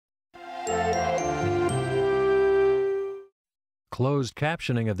Closed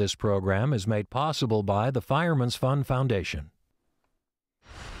captioning of this program is made possible by the Fireman's Fund Foundation.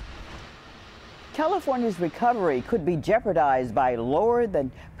 California's recovery could be jeopardized by lower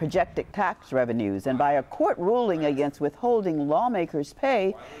than projected tax revenues and by a court ruling against withholding lawmakers'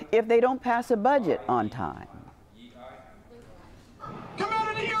 pay if they don't pass a budget on time.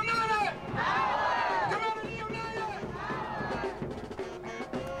 Community united! Community united!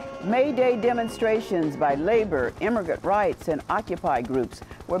 May Day demonstrations by labor, immigrant rights, and Occupy groups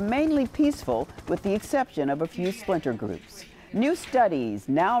were mainly peaceful, with the exception of a few splinter groups. New studies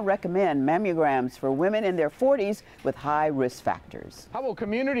now recommend mammograms for women in their 40s with high risk factors. How will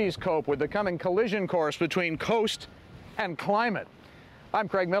communities cope with the coming collision course between coast and climate? I'm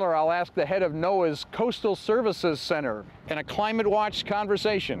Craig Miller. I'll ask the head of NOAA's Coastal Services Center in a Climate Watch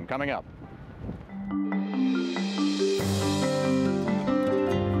conversation coming up.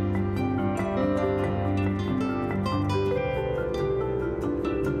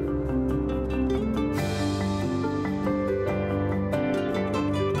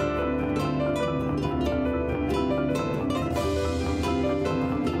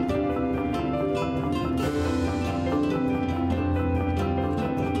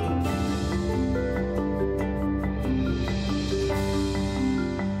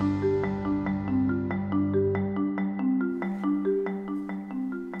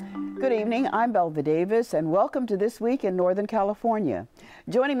 Good evening, I'm Belva Davis, and welcome to This Week in Northern California.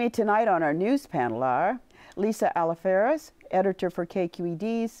 Joining me tonight on our news panel are Lisa Alaferas, editor for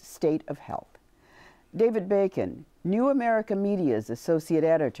KQED's State of Health; David Bacon, New America Media's associate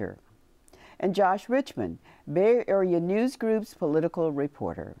editor; and Josh Richmond, Bay Area News Group's political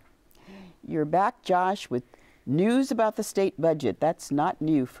reporter. You're back, Josh, with news about the state budget. That's not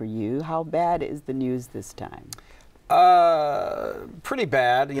new for you. How bad is the news this time? Pretty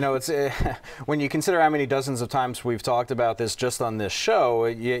bad. You know, it's when you consider how many dozens of times we've talked about this just on this show,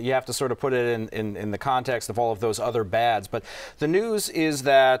 you have to sort of put it in the context of all of those other bads. But the news is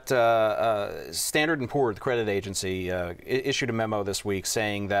that Standard & Poor's, the credit agency, issued a memo this week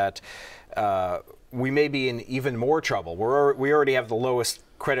saying that we may be in even more trouble. We already have the lowest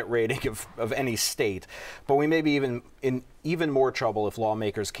credit rating of any state, but we may be in even more trouble if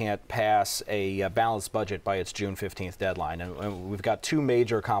lawmakers can't pass a balanced budget by its June 15th deadline. And we've got two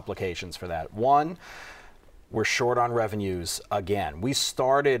major complications for that. One, we're short on revenues again. We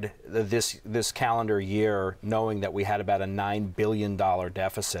started this calendar year knowing that we had about a $9 billion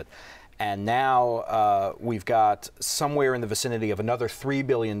deficit. And now we've got somewhere in the vicinity of another $3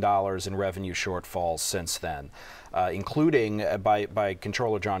 billion in revenue shortfalls since then, including, by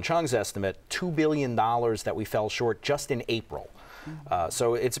Comptroller John Chung's estimate, $2 billion that we fell short just in April.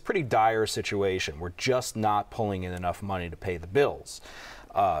 So it's a pretty dire situation. We're just not pulling in enough money to pay the bills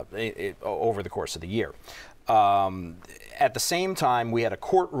over the course of the year. At the same time, we had a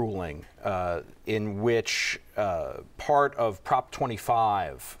court ruling in which part of Prop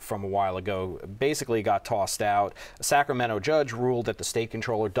 25 from a while ago basically got tossed out. A Sacramento judge ruled that the state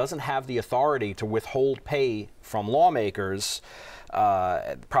controller doesn't have the authority to withhold pay from lawmakers.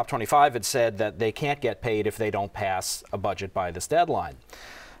 Prop 25 had said that they can't get paid if they don't pass a budget by this deadline.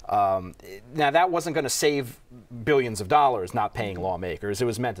 Now, that wasn't going to save billions of dollars not paying lawmakers. It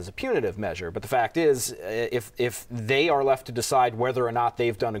was meant as a punitive measure. But the fact is, if they are left to decide whether or not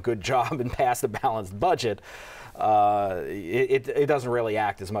they've done a good job and passed a balanced budget, it doesn't really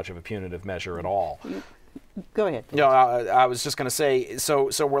act as much of a punitive measure at all. Go ahead. No, I was just going to say, so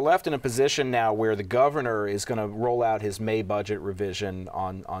we're left in a position now where the governor is going to roll out his May budget revision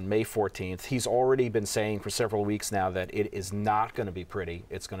on May 14th. He's already been saying for several weeks now that it is not going to be pretty.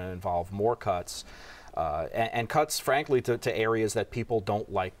 It's going to involve more cuts, and cuts, frankly, to areas that people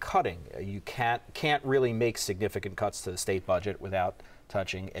don't like cutting. You can't really make significant cuts to the state budget without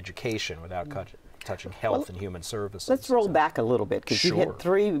touching education, without touching health and human services. Let's roll back a little bit, because you hit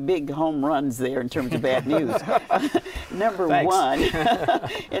three big home runs there in terms of bad news. Number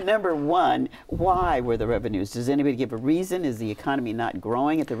one, why were the revenues? Does anybody give a reason? Is the economy not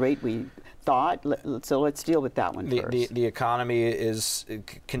growing at the rate we thought? So let's deal with that one first. The economy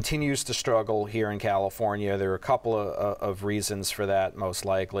continues to struggle here in California. There are a couple of reasons for that, most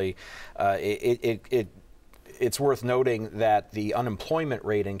likely. It's worth noting that the unemployment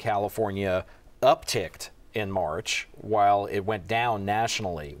rate in California upticked in March while it went down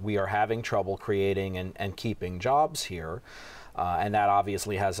nationally. We are having trouble creating and keeping jobs here, and that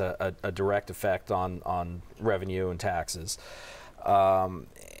obviously has a direct effect on revenue and taxes.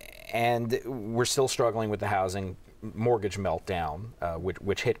 And we're still struggling with the housing mortgage meltdown,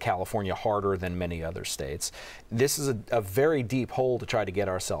 which hit California harder than many other states. This is a very deep hole to try to get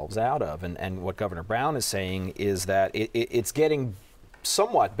ourselves out of. And what Governor Brown is saying is that it's getting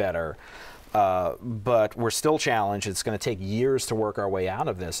somewhat better, but we're still challenged. It's going to take years to work our way out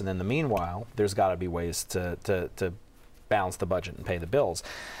of this. And in the meanwhile, there's got to be ways to balance the budget and pay the bills.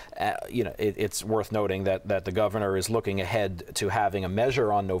 It's worth noting that the governor is looking ahead to having a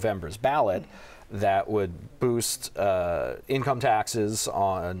measure on November's ballot that would boost income taxes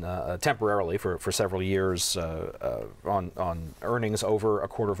on temporarily for several years on earnings over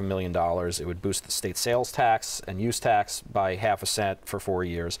 $250,000. It would boost the state sales tax and use tax by 0.5 cent for 4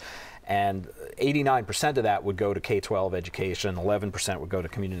 years. And 89% of that would go to K-12 education, 11% would go to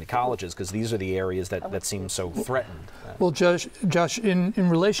community colleges, because these are the areas that seem so threatened. Well, Josh, in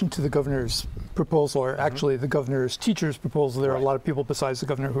relation to the governor's proposal, or actually the governor's teacher's proposal, there are a lot of people besides the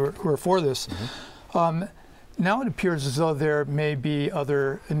governor who are for this. Now it appears as though there may be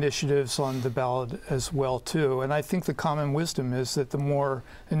other initiatives on the ballot as well, too. And I think the common wisdom is that the more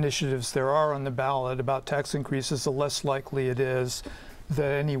initiatives there are on the ballot about tax increases, the less likely it is that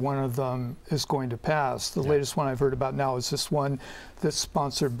any one of them is going to pass. The latest one I've heard about now is this one that's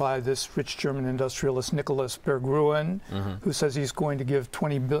sponsored by this rich German industrialist Nicholas Berggruen, who says he's going to give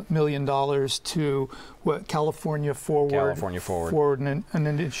 $20 million to California Forward, an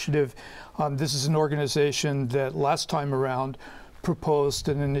initiative. This is an organization that last time around proposed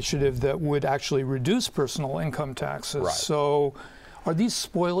an initiative that would actually reduce personal income taxes. Right. So are these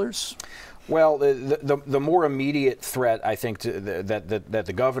spoilers? Well, the more immediate threat, I think, that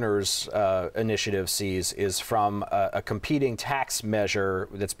the governor's initiative sees is from a competing tax measure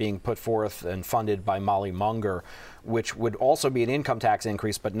that's being put forth and funded by Molly Munger, which would also be an income tax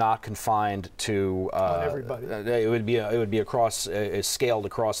increase, but not confined to everybody. It would be across scaled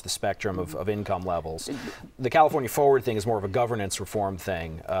across the spectrum of income levels. The California Forward thing is more of a governance reform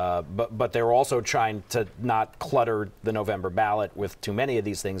thing, but they're also trying to not clutter the November ballot with too many of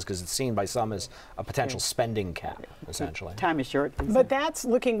these things, because it's seen by some as a potential spending cap, essentially. Time is short. But that's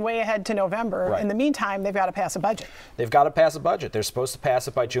looking way ahead to November. Right. In the meantime, they've got to pass a budget. They've got to pass a budget. They're supposed to pass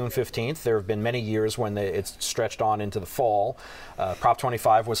it by June 15th. There have been many years when it's stretched on into the fall. Prop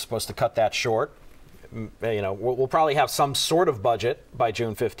 25 was supposed to cut that short. We'll probably have some sort of budget by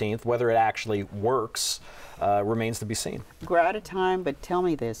June 15th. Whether it actually works remains to be seen. We're out of time, but tell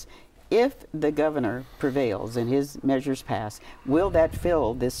me this. If the governor prevails and his measures pass, will that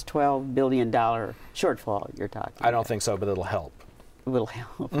fill this $12 billion shortfall you're talking about? I don't think so, but it'll help. It will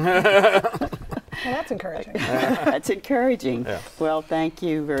help. Well, that's encouraging. That's encouraging. Yeah. Well, thank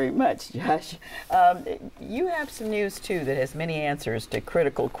you very much, Josh. You have some news, too, that has many answers to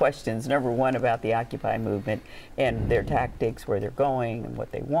critical questions. Number one, about the Occupy movement and their tactics, where they're going and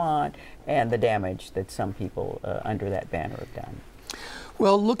what they want, and the damage that some people under that banner have done.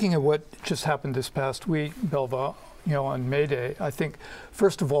 Well, looking at what just happened this past week, Belva, on May Day, I think,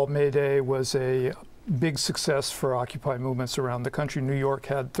 first of all, May Day was a big success for Occupy movements around the country. New York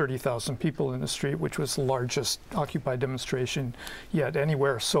had 30,000 people in the street, which was the largest Occupy demonstration yet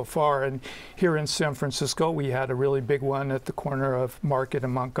anywhere so far. And here in San Francisco, we had a really big one at the corner of Market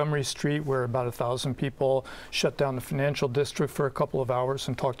and Montgomery Street, where about 1,000 people shut down the financial district for a couple of hours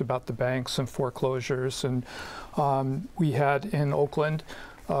and talked about the banks and foreclosures. And we had in Oakland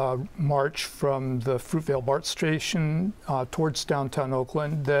march from the Fruitvale BART station towards downtown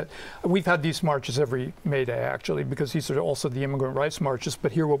Oakland. That we've had these marches every May Day, actually, because these are also the immigrant rights marches.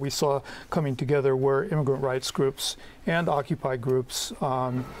 But here what we saw coming together were immigrant rights groups and Occupy groups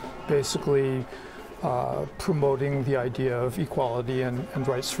basically promoting the idea of equality and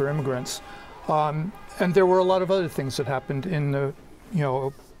rights for immigrants. And there were a lot of other things that happened in the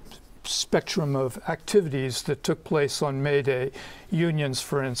spectrum of activities that took place on May Day. Unions,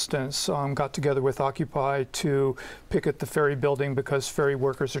 for instance, got together with Occupy to picket the ferry building because ferry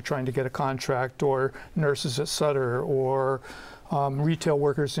workers are trying to get a contract, or nurses at Sutter, or retail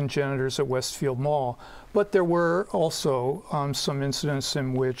workers and janitors at Westfield Mall. But there were also some incidents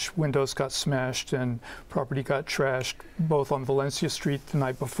in which windows got smashed and property got trashed, both on Valencia Street the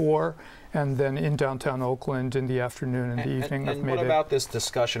night before and then in downtown Oakland in the afternoon and the evening of May Day. And what about this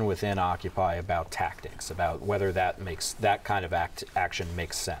discussion within Occupy about tactics, about whether that kind of action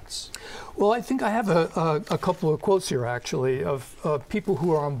makes sense? Well, I think I have a couple of quotes here, actually, of people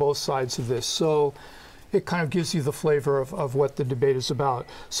who are on both sides of this. So it kind of gives you the flavor of what the debate is about.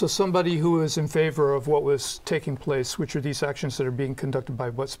 So somebody who is in favor of what was taking place, which are these actions that are being conducted by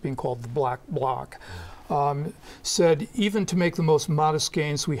what's being called the Black Bloc, said, even to make the most modest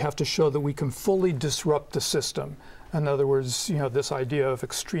gains, we have to show that we can fully disrupt the system. In other words, this idea of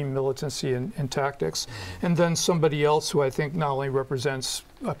extreme militancy and tactics. And then somebody else who I think not only represents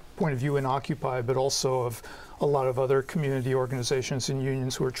a point of view in Occupy, but also of a lot of other community organizations and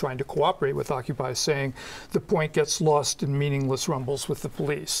unions who are trying to cooperate with Occupy, saying the point gets lost in meaningless rumbles with the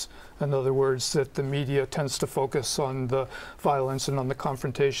police. In other words, that the media tends to focus on the violence and on the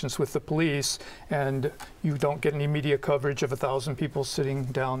confrontations with the police, and you don't get any media coverage of 1,000 people sitting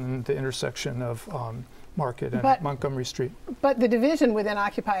down in the intersection of Market and Montgomery Street. But the division within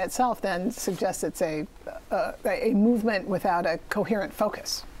Occupy itself then suggests it's a movement without a coherent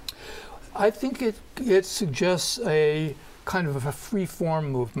focus. I think it suggests a kind of a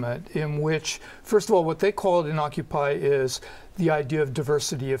free-form movement in which, first of all, what they call it in Occupy is the idea of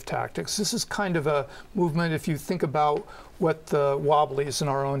diversity of tactics. This is kind of a movement, if you think about what the Wobblies in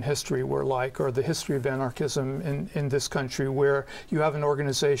our own history were like, or the history of anarchism in this country, where you have an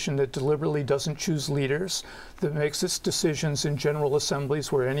organization that deliberately doesn't choose leaders, that makes its decisions in general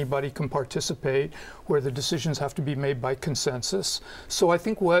assemblies where anybody can participate, where the decisions have to be made by consensus. So I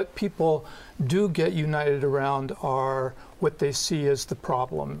think what people do get united around are what they see as the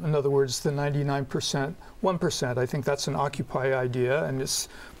problem. In other words, the 99%, 1%. I think that's an Occupy idea, and it's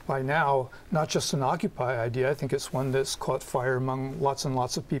by now not just an Occupy idea. I think it's one that's caught fire among lots and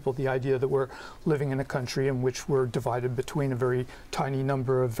lots of people, the idea that we're living in a country in which we're divided between a very tiny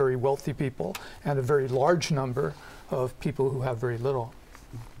number of very wealthy people and a very large number of people who have very little.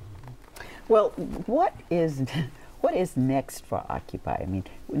 Well, what is next for Occupy? I mean,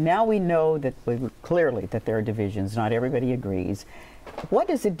 now we know that clearly that there are divisions. Not everybody agrees. What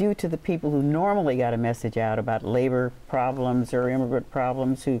does it do to the people who normally got a message out about labor problems or immigrant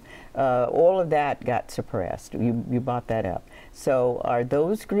problems, who all of that got suppressed? You brought that up. So are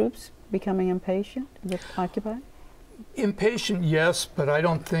those groups becoming impatient with Occupy? Impatient, yes, but I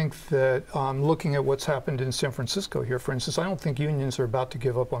don't think that, looking at what's happened in San Francisco here, for instance, I don't think unions are about to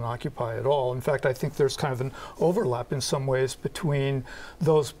give up on Occupy at all. In fact, I think there's kind of an overlap in some ways between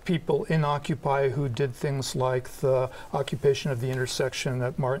those people in Occupy who did things like the occupation of the intersection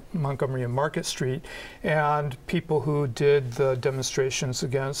at Montgomery and Market Street, and people who did the demonstrations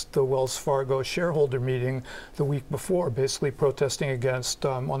against the Wells Fargo shareholder meeting the week before, basically protesting against,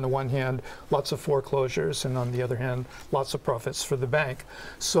 on the one hand, lots of foreclosures, and on the other hand, lots of profits for the bank.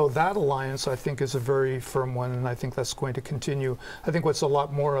 So that alliance, I think, is a very firm one, and I think that's going to continue. I think what's a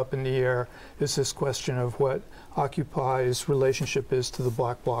lot more up in the air is this question of what Occupy's relationship is to the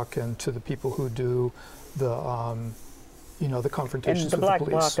Black Bloc and to the people who do the the confrontations with the police. And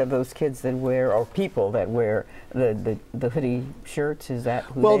the Black Bloc are those kids that wear, or people that wear the hoodie shirts, is that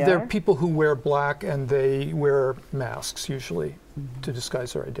who they are? Well, they're people who wear black, and they wear masks, usually, to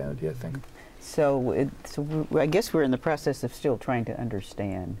disguise their identity, I think. So I guess we're in the process of still trying to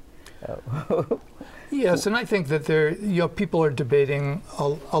understand. Yes, and I think that people are debating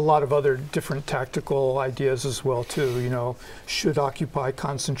a lot of other different tactical ideas as well too. Should Occupy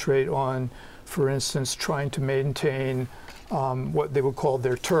concentrate on, for instance, trying to maintain what they would call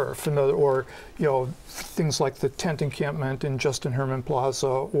their turf, or things like the tent encampment in Justin Herman Plaza,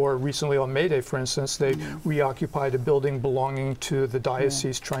 or recently on May Day, for instance, they reoccupied a building belonging to the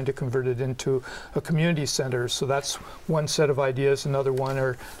diocese, trying to convert it into a community center. So that's one set of ideas. Another one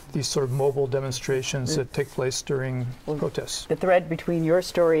are these sort of mobile demonstrations that take place during protests. The thread between your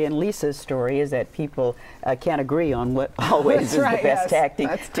story and Lisa's story is that people can't agree on what always is the best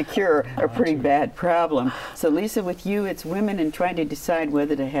tactic to cure a pretty bad problem. So Lisa, with you, it's women and trying to decide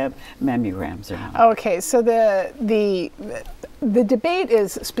whether to have mammograms or not. Okay, so the debate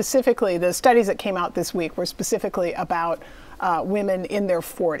is specifically, the studies that came out this week were specifically about women in their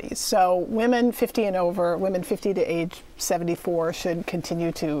 40s. So women 50 and over, women 50 to age 74 should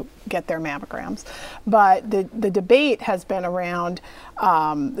continue to get their mammograms. But the debate has been around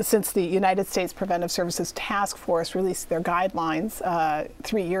since the United States Preventive Services Task Force released their guidelines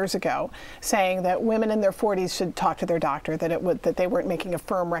 3 years ago, saying that women in their 40s should talk to their doctor, that they weren't making a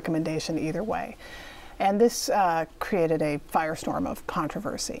firm recommendation either way. And this created a firestorm of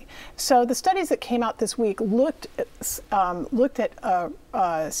controversy. So the studies that came out this week looked at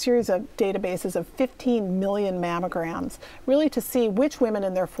a series of databases of 15 million mammograms, really to see which women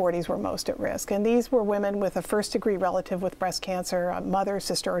in their 40s were most at risk. And these were women with a first-degree relative with breast cancer, a mother,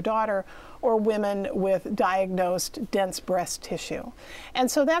 sister, or daughter, or women with diagnosed dense breast tissue. And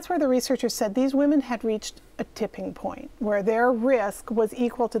so that's where the researchers said these women had reached a tipping point where their risk was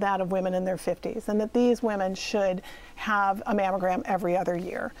equal to that of women in their 50s, and that these women should have a mammogram every other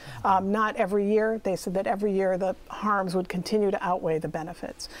year. Not every year. They said that every year the harms would continue to outweigh the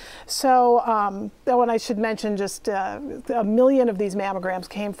benefits. So, and I should mention just 1 million of these mammograms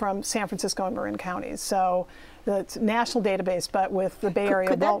came from San Francisco and Marin counties. So the national database, but with the Bay Area.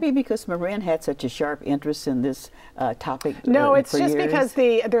 Could that be because Marin had such a sharp interest in this topic? No, it's just years? because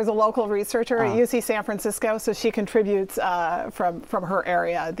there's a local researcher at UC San Francisco, so she contributes from her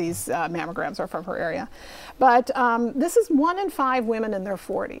area. These mammograms are from her area. But this is 1 in 5 women in their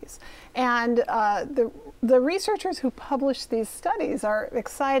 40s. And the researchers who publish these studies are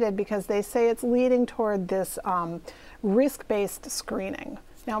excited because they say it's leading toward this risk-based screening.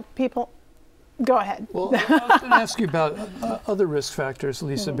 Now, people, go ahead. Well, I was going to ask you about other risk factors,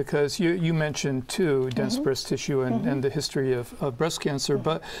 Lisa, because you mentioned too dense breast tissue and the history of breast cancer,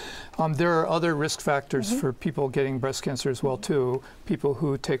 but there are other risk factors for people getting breast cancer as well too. People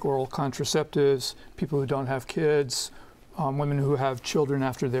who take oral contraceptives, people who don't have kids, women who have children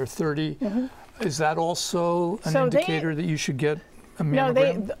after they're 30. Is that also an indicator that you should get a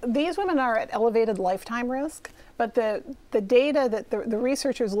mammogram? No, these women are at elevated lifetime risk. But the data that the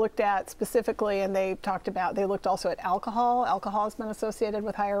researchers looked at specifically, and they looked also at alcohol. Alcohol has been associated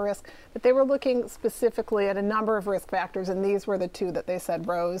with higher risk, but they were looking specifically at a number of risk factors, and these were the 2 that they said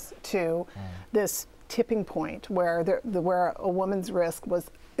rose to this tipping point where where a woman's risk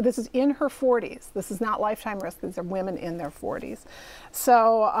was. This is in her 40s. This is not lifetime risk. These are women in their 40s.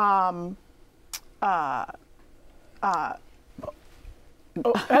 So.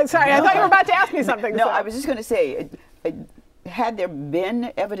 Sorry, I thought you were about to ask me something. No, so. I was just going to say, had there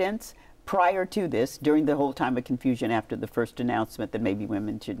been evidence prior to this, during the whole time of confusion after the first announcement that maybe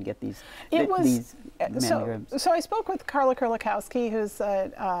women shouldn't get these mammograms? So I spoke with Carla Kurlikowski, who's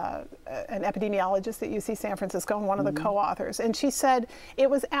an epidemiologist at UC San Francisco and one of the co-authors, and she said it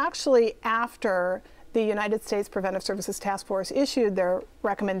was actually after the United States Preventive Services Task Force issued their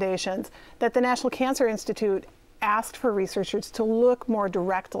recommendations that the National Cancer Institute asked for researchers to look more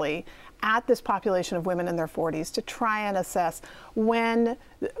directly at this population of women in their 40s to try and assess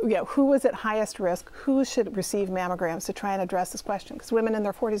who was at highest risk, who should receive mammograms, to try and address this question. Because women in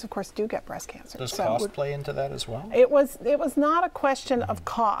their 40s, of course, do get breast cancer. Does cost play into that as well? It was not a question of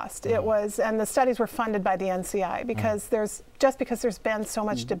cost. It was, and the studies were funded by the NCI because there's been so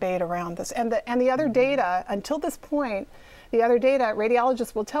much debate around this. And the other data, until this point,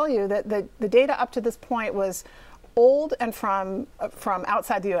 radiologists will tell you that the data up to this point was old and from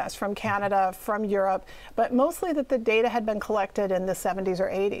outside the U.S., from Canada, from Europe, but mostly that the data had been collected in the 70s or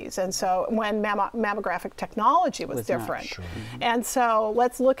 80s, and so when mammographic technology was different. Sure. And so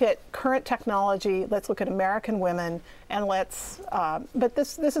let's look at current technology, let's look at American women, and but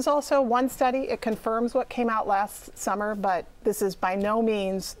this is also one study. It confirms what came out last summer, but this is by no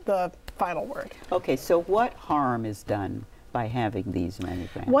means the final word. Okay, so what harm is done by having these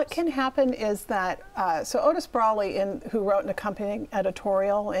mammograms? What can happen is that so Otis Brawley, who wrote an accompanying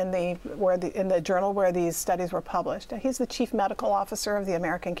editorial in the journal where these studies were published, he's the chief medical officer of the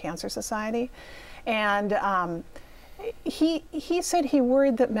American Cancer Society, and he said he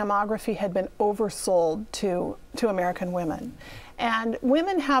worried that mammography had been oversold to American women, and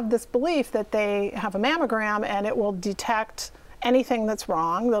women have this belief that they have a mammogram and it will detect anything that's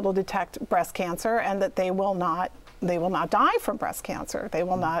wrong, that will detect breast cancer, and that they will not die from breast cancer. They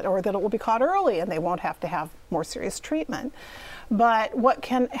will not, or that it will be caught early and they won't have to have more serious treatment. But what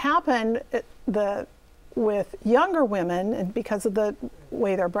can happen with younger women, and because of the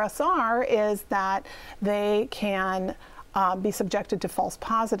way their breasts are, is that they can be subjected to false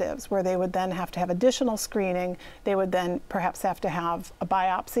positives, where they would then have to have additional screening. They would then perhaps have to have a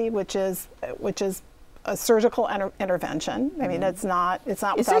biopsy, which is a surgical intervention. I mean, it's not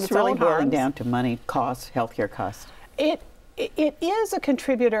without its own harms. Is this really boiling down to money costs, healthcare costs? It is a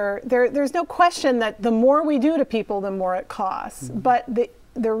contributor. There's no question that the more we do to people, the more it costs. But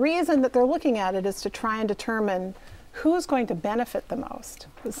the reason that they're looking at it is to try and determine who's going to benefit the most.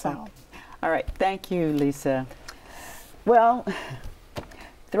 So, all right, thank you, Lisa. Well,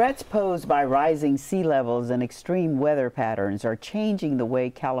 threats posed by rising sea levels and extreme weather patterns are changing the way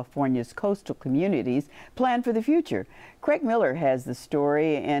California's coastal communities plan for the future. Craig Miller has the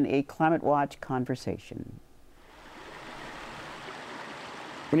story in a Climate Watch conversation.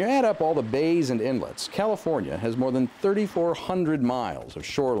 When you add up all the bays and inlets, California has more than 3,400 miles of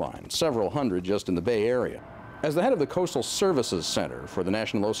shoreline, several hundred just in the Bay Area. As the head of the Coastal Services Center for the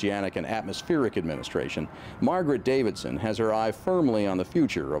National Oceanic and Atmospheric Administration, Margaret Davidson has her eye firmly on the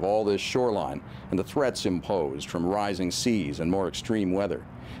future of all this shoreline and the threats imposed from rising seas and more extreme weather.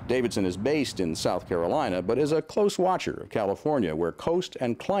 Davidson is based in South Carolina, but is a close watcher of California, where coast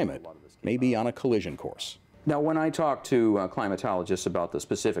and climate may be on a collision course. Now, when I talk to climatologists about the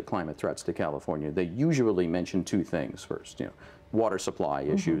specific climate threats to California, they usually mention 2 things first. Water supply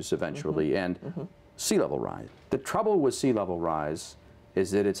issues eventually, and sea level rise. The trouble with sea level rise is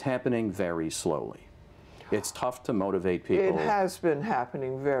that it's happening very slowly. It's tough to motivate people. It has been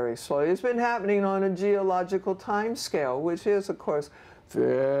happening very slowly. It's been happening on a geological time scale, which is, of course,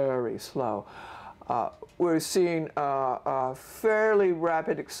 very slow. We're seeing a fairly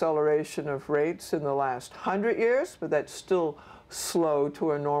rapid acceleration of rates in the last 100 years, but that's still slow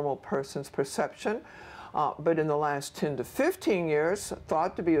to a normal person's perception. But in the last 10 to 15 years,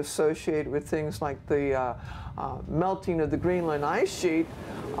 thought to be associated with things like the melting of the Greenland ice sheet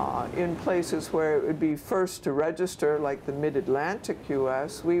in places where it would be first to register, like the mid-Atlantic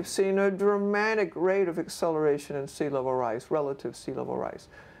U.S., we've seen a dramatic rate of acceleration in sea level rise, relative sea level rise.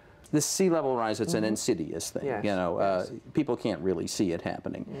 This sea level rise, it's an insidious thing. Yes, you know, yes. People can't really see it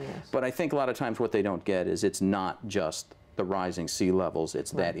happening. Yes. But I think a lot of times what they don't get is it's not just the rising sea levels,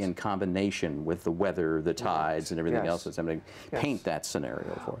 it's that in combination with the weather, the tides, and everything else that's happening. Paint that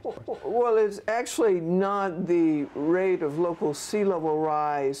scenario for us. Well, it's actually not the rate of local sea level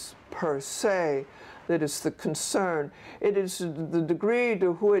rise per se that is the concern. It is the degree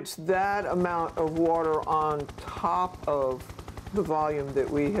to which that amount of water on top of the volume that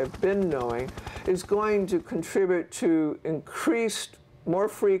we have been knowing is going to contribute to increased, more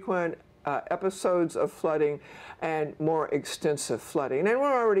frequent episodes of flooding and more extensive flooding. And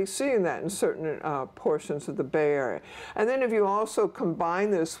we're already seeing that in certain portions of the Bay Area. And then if you also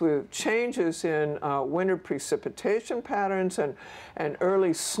combine this with changes in winter precipitation patterns and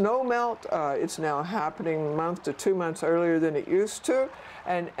early snow melt, it's now happening a month to 2 months earlier than it used to.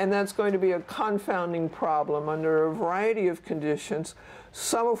 And that's going to be a confounding problem under a variety of conditions,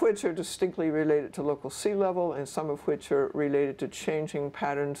 some of which are distinctly related to local sea level and some of which are related to changing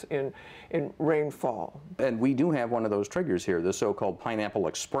patterns in rainfall. And we do have one of those triggers here, the so-called Pineapple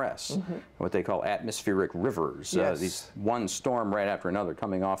Express, what they call atmospheric rivers. Yes. These one storm right after another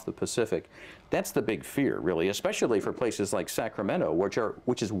coming off the Pacific. That's the big fear, really, especially for places like Sacramento,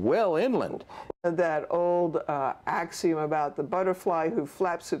 which is well inland. That old axiom about the butterfly who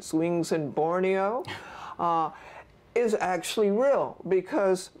flaps its wings in Borneo is actually real,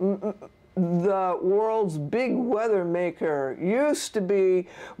 because the world's big weather maker used to be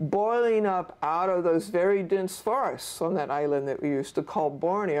boiling up out of those very dense forests on that island that we used to call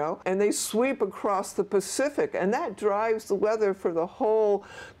Borneo, and they sweep across the Pacific, and that drives the weather for the whole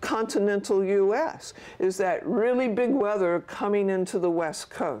continental U.S., is that really big weather coming into the West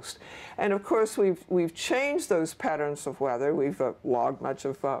Coast. And of course, we've changed those patterns of weather. We've logged much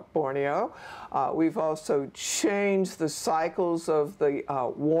of Borneo. We've also changed the cycles of the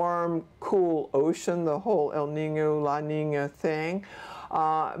warm, cool ocean, the whole El Nino, La Nina thing.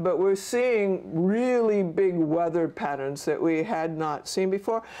 But we're seeing really big weather patterns that we had not seen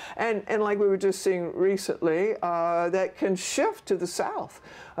before. And like we were just seeing recently, that can shift to the south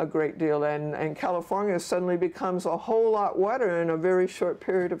a great deal. And California suddenly becomes a whole lot wetter in a very short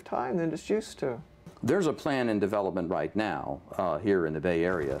period of time than it's used to. There's a plan in development right now here in the Bay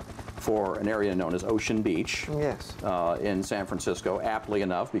Area for an area known as Ocean Beach in San Francisco, aptly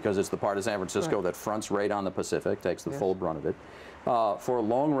enough, because it's the part of San Francisco that fronts right on the Pacific, takes the full brunt of it. For a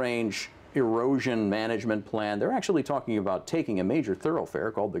long-range erosion management plan, they're actually talking about taking a major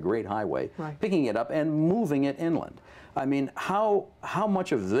thoroughfare called the Great Highway, picking it up and moving it inland. I mean, how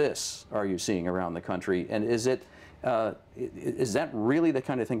much of this are you seeing around the country, and is that really the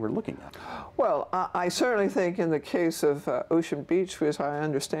kind of thing we're looking at? Well, I certainly think in the case of Ocean Beach, which I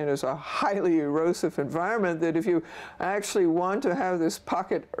understand is a highly erosive environment, that if you actually want to have this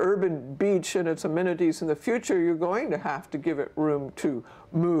pocket urban beach and its amenities in the future, you're going to have to give it room to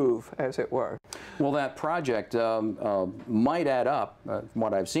move, as it were. Well, that project might add up, from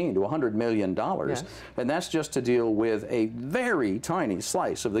what I've seen, to $100 million. Yes. And that's just to deal with a very tiny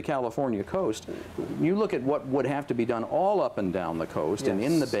slice of the California coast. You look at what would have to be done all up and down the coast and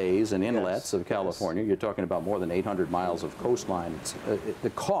in the bays and inlets of California. You're talking about more than 800 miles of coastline. The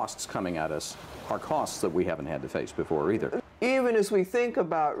costs coming at us are costs that we haven't had to face before either. Even as we think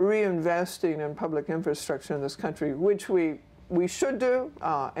about reinvesting in public infrastructure in this country, which we should do,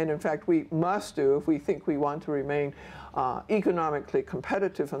 and in fact we must do if we think we want to remain economically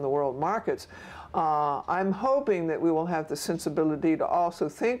competitive in the world markets, I'm hoping that we will have the sensibility to also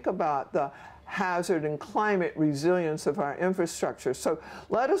think about the hazard and climate resilience of our infrastructure. So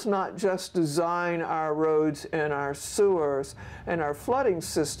let us not just design our roads and our sewers and our flooding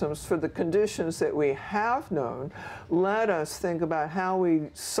systems for the conditions that we have known. Let us think about how we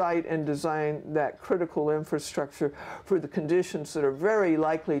site and design that critical infrastructure for the conditions that are very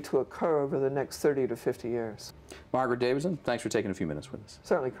likely to occur over the next 30 to 50 years. Margaret Davidson, thanks for taking a few minutes with us.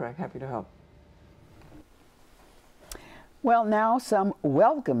 Certainly, Craig. Happy to help. Well, now some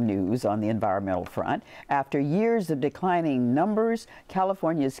welcome news on the environmental front. After years of declining numbers,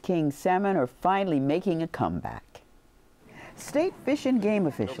 California's king salmon are finally making a comeback. State Fish and Game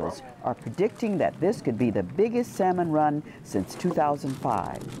officials are predicting that this could be the biggest salmon run since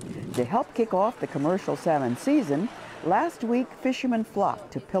 2005. To help kick off the commercial salmon season, last week fishermen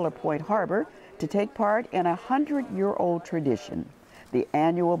flocked to Pillar Point Harbor to take part in a 100-year-old tradition, the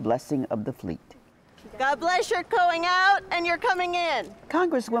annual blessing of the fleet. God bless, you're going out and you're coming in.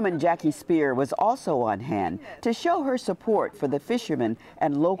 Congresswoman Jackie Speer was also on hand to show her support for the fishermen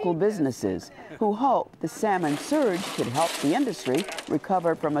and local businesses who hope the salmon surge could help the industry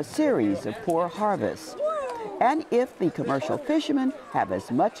recover from a series of poor harvests. And if the commercial fishermen have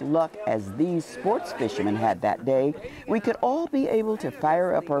as much luck as these sports fishermen had that day, we could all be able to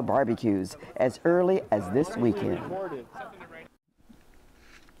fire up our barbecues as early as this weekend.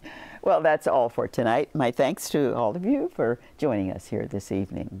 Well, that's all for tonight. My thanks to all of you for joining us here this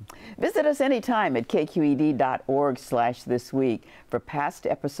evening. Visit us anytime at kqed.org/thisweek for past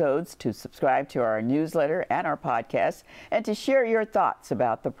episodes, to subscribe to our newsletter and our podcast, and to share your thoughts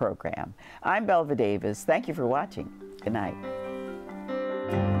about the program. I'm Belva Davis. Thank you for watching. Good night.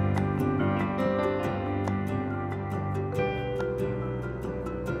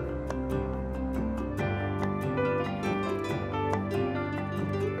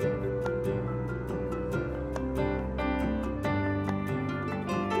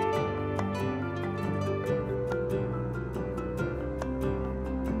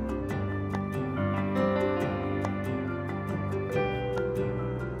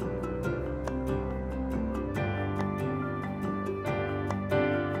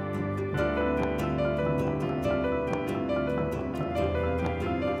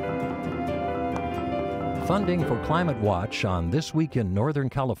 Funding for Climate Watch on This Week in Northern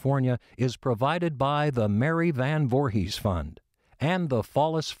California is provided by the Mary Van Voorhees Fund and the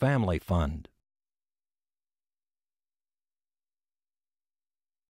Fallis Family Fund.